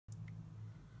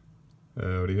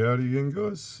Howdy again,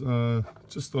 guys.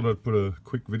 Just thought I'd put a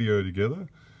quick video together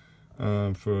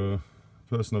for a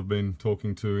person I've been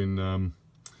talking to in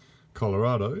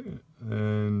Colorado,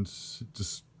 and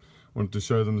just wanted to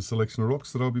show them the selection of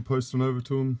rocks that I'll be posting over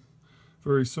to him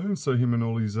very soon, so him and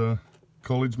all his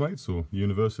college mates or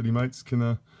university mates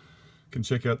can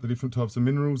check out the different types of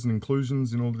minerals and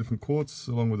inclusions in all the different quartz,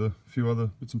 along with a few other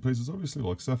bits and pieces, obviously,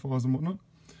 like sapphires and whatnot.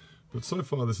 But so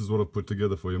far, this is what I've put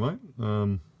together for you,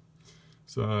 mate.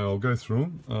 So I'll go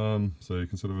through them, so you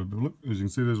can sort of have a look. As you can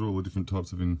see, there's all the different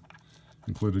types of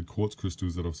included quartz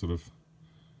crystals that I've sort of,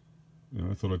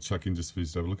 I thought I'd chuck in just for you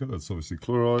to have a look at. That's obviously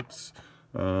chlorites.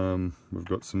 We've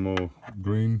got some more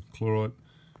green chlorite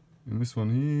in this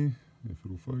one here, if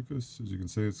it'll focus. As you can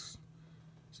see, it's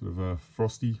sort of a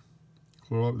frosty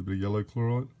chlorite with a bit of yellow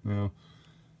chlorite. Now,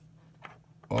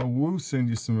 I will send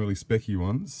you some really specky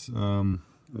ones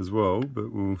as well,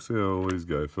 but we'll see how all these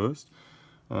go first.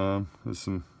 There's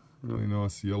some really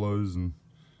nice yellows and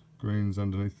greens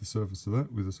underneath the surface of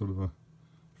that, with a sort of a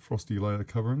frosty layer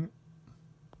covering it.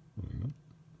 There you go.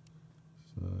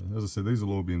 So, as I said, these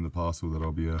will all be in the parcel that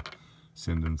I'll be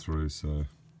sending through. So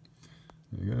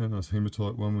there you go, nice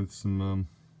hematite one with some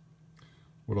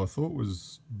what I thought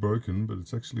was broken, but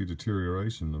it's actually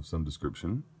deterioration of some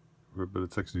description. But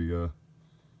it's actually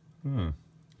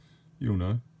you'll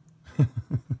know.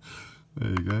 There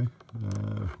you go.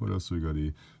 What else have we got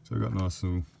here? So I've got nice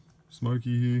little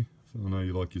smoky here. So I know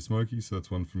you like your smoky, so that's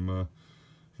one from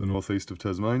the northeast of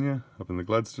Tasmania, up in the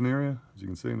Gladstone area. As you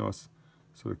can see, nice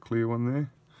sort of clear one there.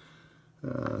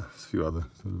 There's a few other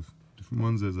sort of different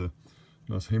ones. There's a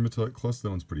nice hematite cluster. That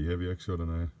one's pretty heavy, actually. I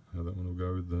don't know how that one will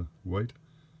go with the weight,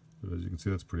 but as you can see,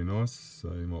 that's pretty nice.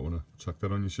 So you might want to chuck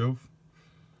that on your shelf.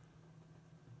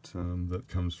 But, that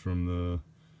comes from the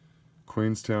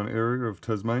Queenstown area of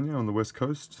Tasmania on the west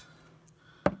coast.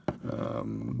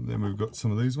 Then we've got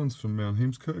some of these ones from Mount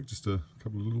Heemskirk, just a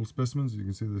couple of little specimens. You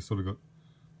can see they've sort of got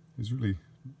these really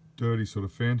dirty sort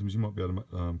of phantoms. You might be able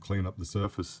to clean up the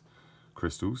surface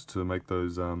crystals to make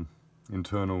those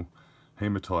internal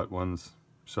hematite ones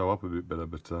show up a bit better.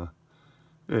 But yeah,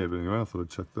 but anyway, I thought I'd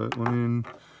chuck that one in.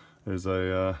 There's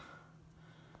a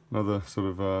another sort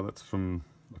of that's from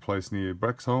a place near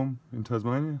Braxholm in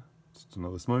Tasmania. Just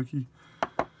another smoky.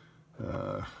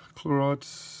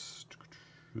 Chlorites,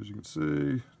 as you can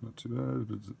see, not too bad,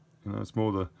 but it's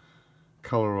more the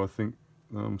colour I think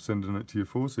I'm sending it to you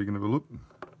for, so you can have a look.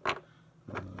 Got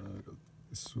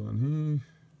this one here,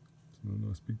 it's a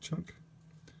nice big chunk,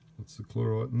 lots of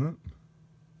chlorite in that.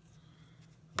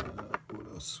 What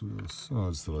else? Oh, I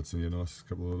just thought I'd send you a nice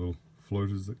couple of little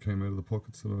floaters that came out of the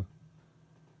pockets that I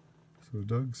sort of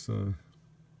dug, so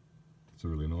it's a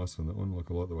really nice one, that one. Like,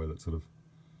 I like the way that sort of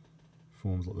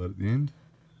forms like that at the end.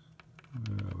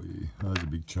 There's a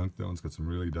big chunk. That one's got some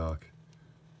really dark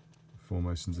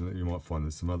formations in it. You might find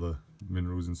there's some other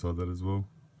minerals inside that as well.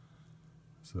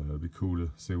 So it'd be cool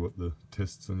to see what the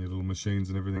tests on your little machines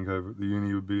and everything over at the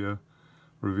uni would be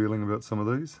revealing about some of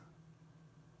these.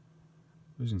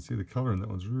 As you can see, the colour in that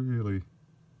one's really,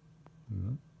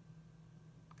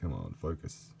 come on,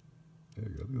 focus. There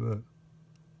you go, look at that.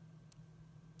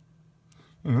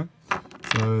 Anyway,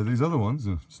 so these other ones,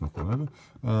 it's not gone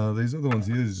over. These other ones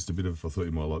here is just a bit of, I thought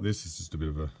you might like this, it's just a bit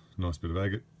of a nice bit of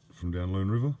agate from down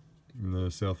Loon River in the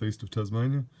southeast of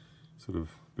Tasmania. Sort of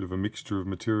a bit of a mixture of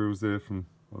materials there from,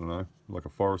 I don't know, like a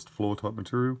forest floor type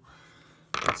material.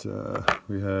 But,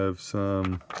 we have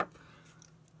some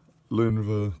Loon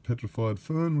River petrified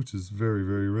fern, which is very,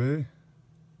 very rare.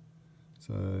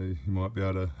 So you might be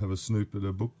able to have a snoop at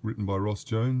a book written by Ross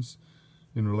Jones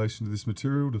in relation to this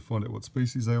material to find out what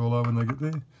species they all are when they get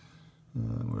there.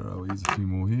 Where are we? Here's a few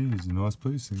more here. Here's a nice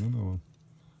piece. So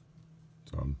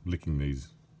I'm licking these,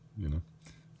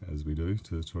 as we do,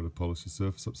 to try to polish the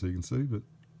surface up so you can see. But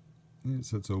yeah,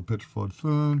 so it's all petrified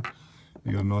fern.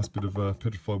 You got a nice bit of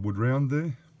petrified wood round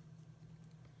there.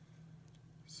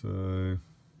 So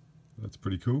that's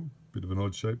pretty cool. Bit of an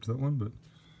odd shape to that one, but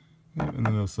yeah. And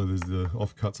then also there's the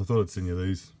offcuts. I thought I'd send you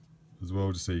these as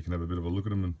well, just so you can have a bit of a look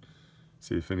at them and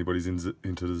see if anybody's into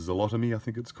zootomy, I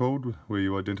think it's called, where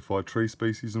you identify tree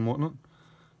species and whatnot.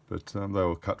 But they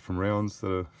were cut from rounds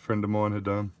that a friend of mine had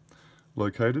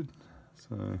located.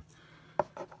 So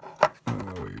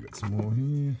we've got some more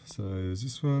here. So there's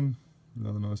this one,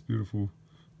 another nice beautiful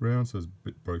round. So it's a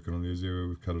bit broken on the edge area,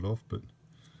 we've cut it off, but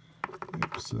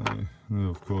yep. So and then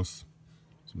of course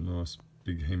some nice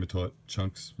big hematite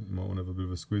chunks that you might want to have a bit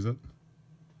of a squeeze at.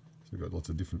 So we've got lots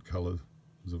of different colours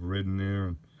of red in there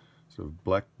and sort of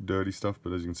black, dirty stuff,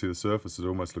 but as you can see the surface, it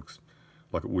almost looks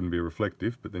like it wouldn't be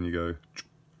reflective, but then you go,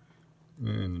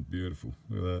 and beautiful,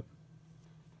 look at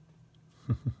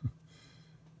that.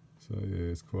 So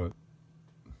yeah, it's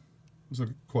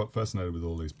quite fascinated with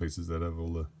all these pieces that have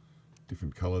all the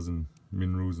different colours and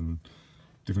minerals and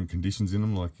different conditions in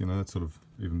them. Like, you know, that's sort of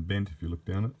even bent if you look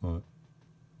down it, like,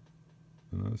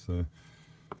 you know. So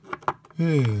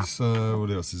yeah. So what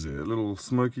else is there? A little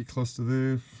smoky cluster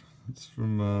there. It's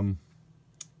from a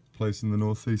place in the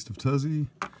northeast of Tassie.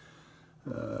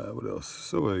 What else?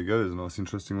 So there you go. There's a nice,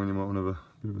 interesting one you might want to have a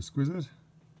bit of a squiz at.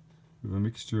 With a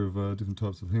mixture of different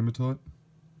types of hematite.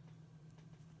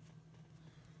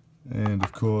 And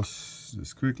of course,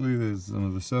 just quickly, there's some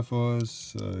of the sapphires.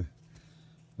 So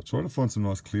I tried to find some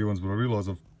nice clear ones, but I realised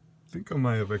I think I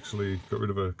may have actually got rid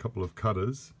of a couple of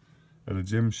cutters at a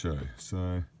gem show.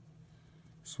 So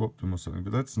swapped them or something,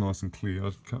 but that's nice and clear.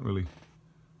 I can't really,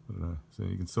 I don't know. So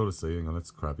you can sort of see, hang on,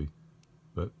 that's crappy.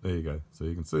 But there you go. So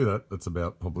you can see that. That's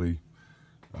about probably,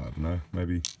 I don't know,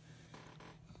 maybe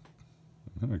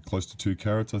close to 2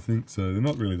 carats, I think. So they're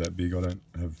not really that big. I don't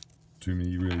have too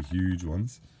many really huge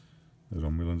ones that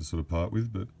I'm willing to sort of part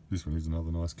with, but this one is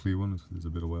another nice clear one. There's a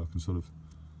better way I can sort of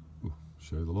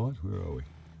show the light. Where are we?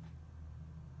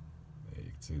 There,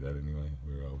 you can see that anyway.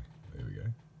 Where are we? There we go.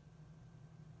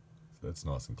 So that's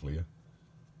nice and clear.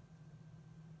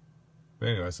 But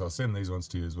anyway, so I'll send these ones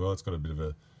to you as well. It's got a bit of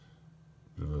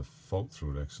a fault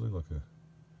through it, actually, like a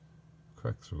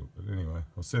crack through it. But anyway,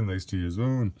 I'll send these to you as well.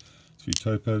 And it's a few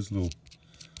topaz, little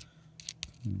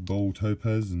bowl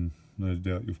topaz, and no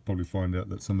doubt you'll probably find out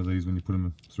that some of these, when you put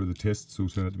them through the tests, will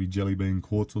turn out to be jelly bean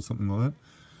quartz or something like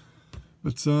that.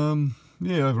 But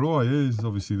yeah, overall, yeah, there's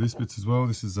obviously this bits as well.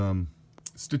 This is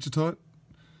stitchitite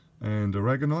and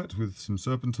aragonite with some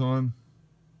serpentine.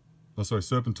 Oh, sorry,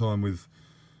 serpentine with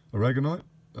aragonite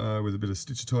with a bit of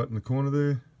stitchitite in the corner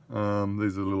there.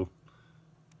 These are little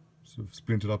sort of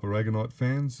splintered up aragonite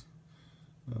fans.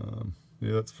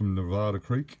 Yeah, that's from Nevada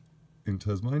Creek in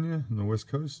Tasmania, on the west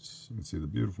coast. You can see the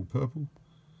beautiful purple.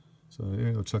 So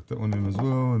yeah, I'll chuck that one in as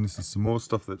well. And this is some more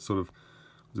stuff that sort of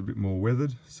was a bit more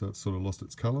weathered, so it's sort of lost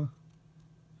its colour.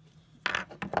 There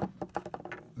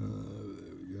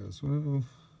we go as well.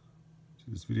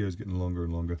 This video is getting longer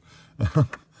and longer.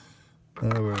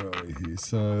 Where are we here?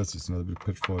 So that's just another bit of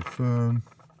petrified fern.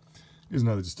 Here's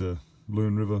another, just a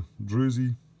Loon River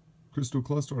druzy crystal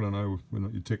cluster. I don't know whether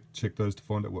you check those to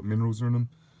find out what minerals are in them,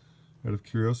 out of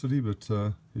curiosity, but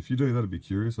if you do, that'd be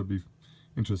curious. I'd be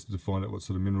interested to find out what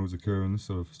sort of minerals occur in this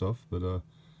sort of stuff. But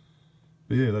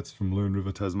yeah, that's from Loon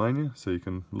River, Tasmania, so you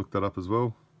can look that up as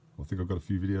well. I think I've got a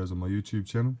few videos on my YouTube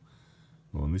channel,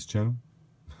 or on this channel.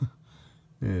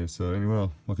 Yeah, so anyway,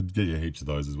 I could get you heaps of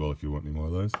those as well if you want any more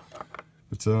of those.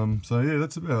 But so yeah,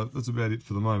 that's about it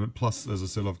for the moment. Plus, as I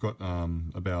said, I've got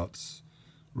about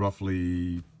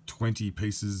roughly 20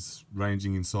 pieces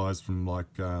ranging in size from like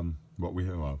what we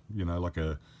have, well, you know, like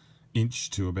a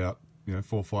inch to about, you know,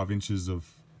 4 or 5 inches of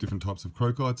different types of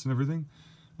crokites and everything.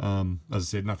 As I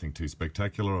said, nothing too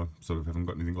spectacular. I sort of haven't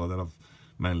got anything like that. I've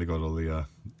mainly got all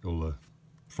the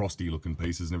frosty looking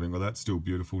pieces and everything like that. Still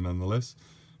beautiful nonetheless.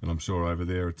 And I'm sure over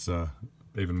there it's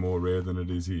even more rare than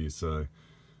it is here. So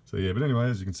yeah, but anyway,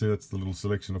 as you can see, that's the little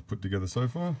selection I've put together so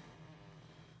far.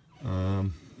 I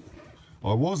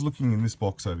was looking in this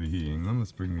box over here, and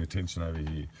let's bring the attention over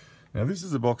here. Now this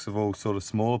is a box of all sort of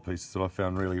smaller pieces that I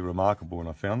found really remarkable when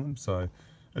I found them. So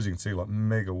as you can see, like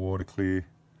mega water clear,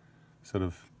 sort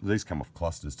of, these come off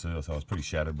clusters too, so I was pretty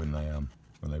shattered when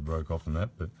they broke off and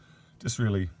that, but just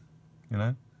really, you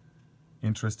know,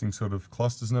 interesting sort of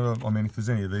clusters. Now, I mean, if there's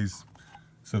any of these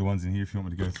sort of ones in here, if you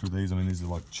want me to go through these, I mean, these are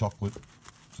like chocolate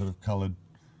sort of coloured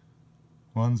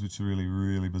ones, which are really,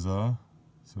 really bizarre.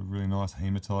 Sort of really nice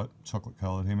hematite, chocolate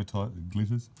coloured hematite that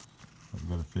glitters. I've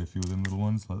got a fair few of them little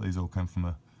ones. Like these all come from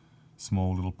a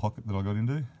small little pocket that I got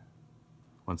into.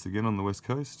 Once again on the west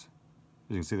coast.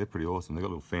 As you can see, they're pretty awesome. They've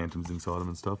got little phantoms inside them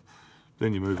and stuff.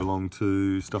 Then you move along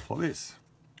to stuff like this,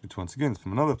 which once again is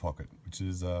from another pocket, which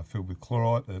is filled with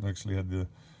chlorite that actually had the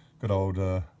good old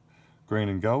green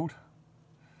and gold.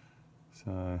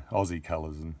 So Aussie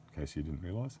colours, in case you didn't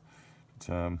realise.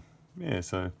 But yeah,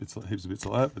 so heaps of bits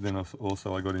like that. But then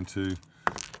also I got into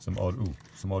some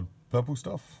odd purple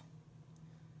stuff.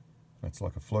 That's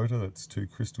like a floater. That's 2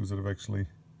 crystals that have actually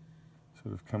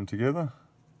sort of come together.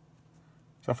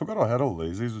 So I forgot I had all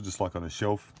these. These were just like on a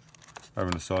shelf over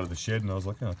on the side of the shed, and I was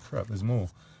like, oh crap, there's more.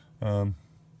 So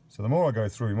the more I go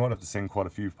through, you might have to send quite a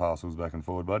few parcels back and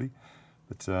forward, buddy.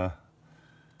 But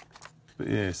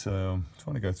yeah, so I'm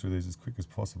trying to go through these as quick as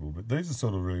possible. But these are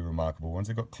sort of really remarkable ones.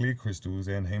 They've got clear crystals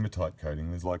and hematite coating.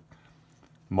 There's like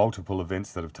multiple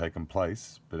events that have taken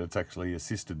place, but it's actually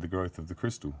assisted the growth of the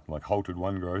crystal, like halted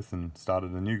one growth and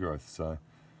started a new growth. So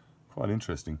quite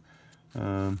interesting.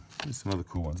 There's some other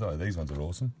cool ones. Oh, these ones are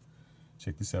awesome.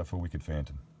 Check this out for Wicked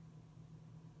Phantom.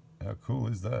 How cool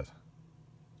is that?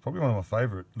 Probably one of my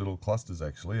favourite little clusters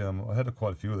actually. I had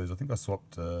quite a few of these. I think I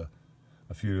swapped a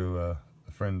few to a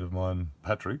friend of mine,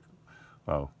 Patrick.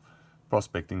 Well,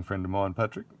 prospecting friend of mine,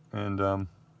 Patrick, and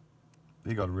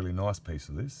he got a really nice piece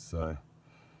of this. So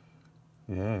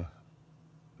yeah,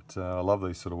 but, I love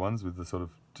these sort of ones with the sort of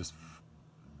just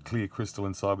clear crystal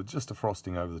inside with just a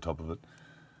frosting over the top of it.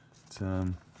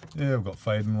 But, yeah, I've got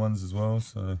fading ones as well.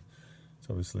 So it's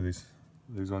obviously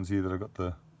these ones here that I've got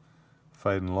the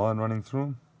fading line running through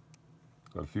them.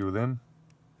 Got a few of them.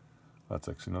 That's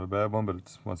actually not a bad one, but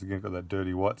it's once again got that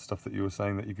dirty white stuff that you were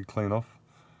saying that you could clean off.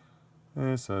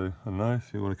 Yeah, so I don't know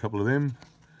if you want a couple of them.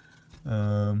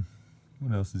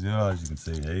 What else is there? Oh, as you can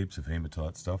see, heaps of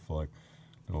hematite stuff, like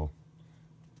little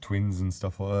twins and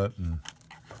stuff like that, and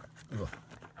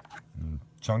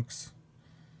chunks.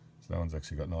 So that one's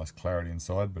actually got nice clarity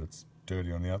inside, but it's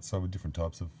dirty on the outside with different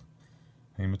types of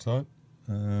hematite.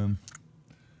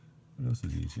 What else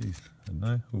is here? Jeez, I don't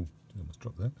know. Oh, I almost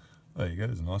dropped that. There you go,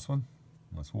 there's a nice one.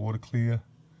 Nice water clear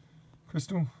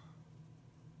crystal.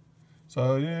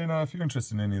 So yeah, no, if you're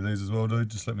interested in any of these as well, dude,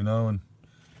 just let me know, and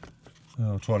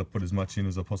I'll try to put as much in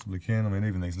as I possibly can. I mean,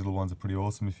 even these little ones are pretty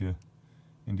awesome if you're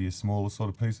into your smaller sort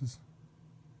of pieces.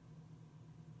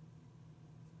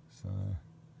 So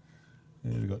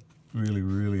yeah, we've got really,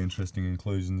 really interesting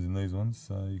inclusions in these ones.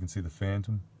 So you can see the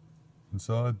phantom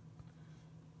inside.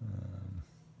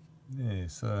 Yeah,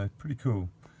 so pretty cool.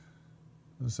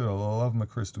 As I said, I love my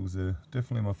crystals. They're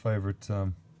definitely my favourite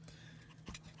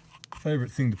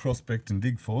favourite thing to prospect and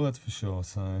dig for, that's for sure.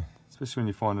 So especially when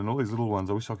you're finding all these little ones,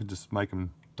 I wish I could just make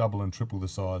them double and triple the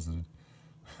size.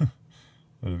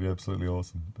 That'd be absolutely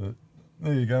awesome. But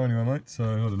there you go anyway, mate. So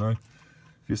I don't know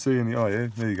if you see any. Oh yeah,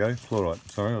 there you go,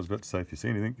 chlorite. Sorry, I was about to say if you see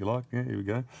anything you like. Yeah, here we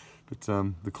go. But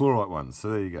the chlorite ones.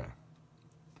 So there you go.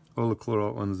 All the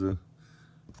chlorite ones are.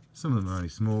 Some of them are only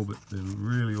small, but they're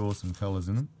really awesome colours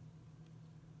in them.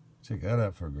 Check that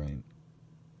out for a green.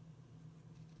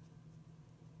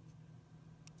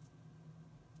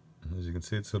 And as you can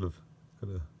see, it's sort of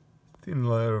got a thin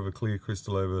layer of a clear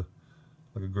crystal over,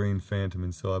 like a green phantom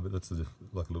inside, but that's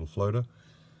like a little floater.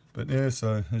 But yeah,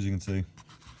 so as you can see,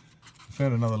 I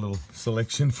found another little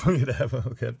selection for you to have a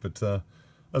look at. But as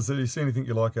I said, if you see anything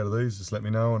you like out of these, just let me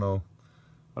know, and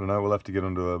I don't know, we'll have to get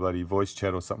onto a bloody voice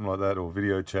chat or something like that, or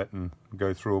video chat, and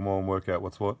go through them all and work out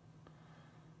what's what.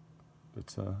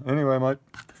 But anyway, mate,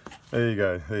 there you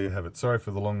go. There you have it. Sorry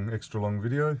for the extra long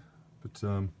video, but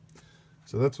so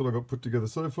that's what I got put together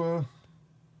so far.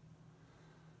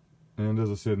 And as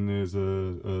I said, and there's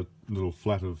a little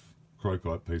flat of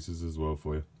crocite pieces as well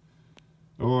for you.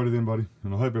 Alrighty then, buddy.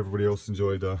 And I hope everybody else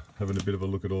enjoyed having a bit of a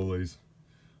look at all these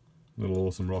little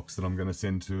awesome rocks that I'm going to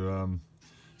send to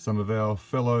some of our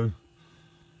fellow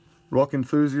rock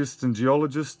enthusiasts and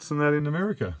geologists and that in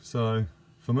America. So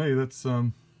for me, that's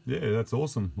yeah, that's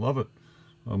awesome. Love it.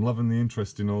 I'm loving the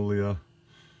interest in all the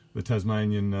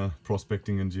Tasmanian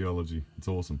prospecting and geology. It's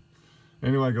awesome.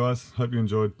 Anyway, guys, hope you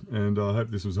enjoyed, and I hope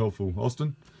this was helpful,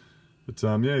 Austin. But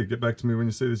yeah, get back to me when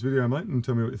you see this video, mate, and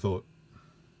tell me what you thought.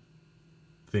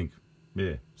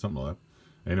 Yeah, something like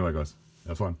that. Anyway, guys,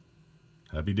 have fun.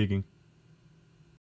 Happy digging.